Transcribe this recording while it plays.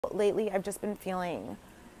Lately, I've just been feeling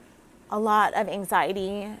a lot of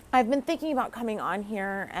anxiety. I've been thinking about coming on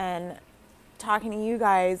here and talking to you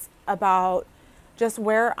guys about just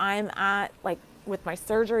where I'm at, like with my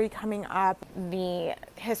surgery coming up, the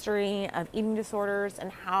history of eating disorders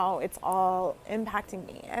and how it's all impacting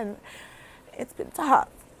me. And it's been tough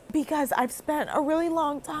because I've spent a really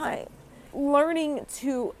long time learning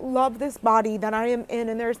to love this body that I am in,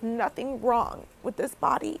 and there's nothing wrong with this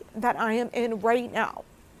body that I am in right now.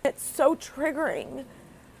 It's so triggering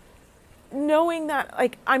knowing that,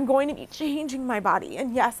 like, I'm going to be changing my body,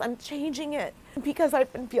 and yes, I'm changing it because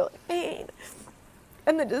I've been feeling pain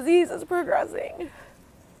and the disease is progressing,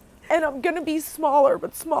 and I'm gonna be smaller,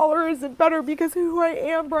 but smaller isn't better because who I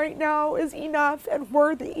am right now is enough and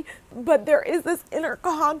worthy. But there is this inner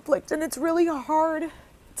conflict, and it's really hard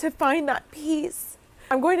to find that peace.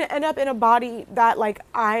 I'm going to end up in a body that, like,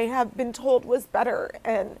 I have been told was better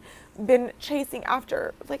and been chasing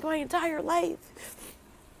after like my entire life.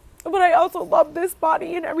 But I also love this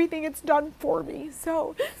body and everything it's done for me.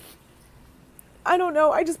 So I don't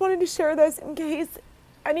know. I just wanted to share this in case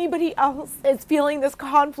anybody else is feeling this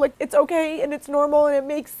conflict. It's okay and it's normal and it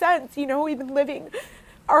makes sense. You know, we've been living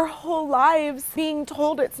our whole lives being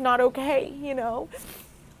told it's not okay, you know.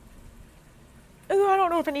 I don't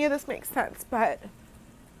know if any of this makes sense, but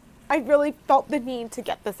I really felt the need to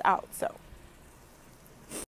get this out, so.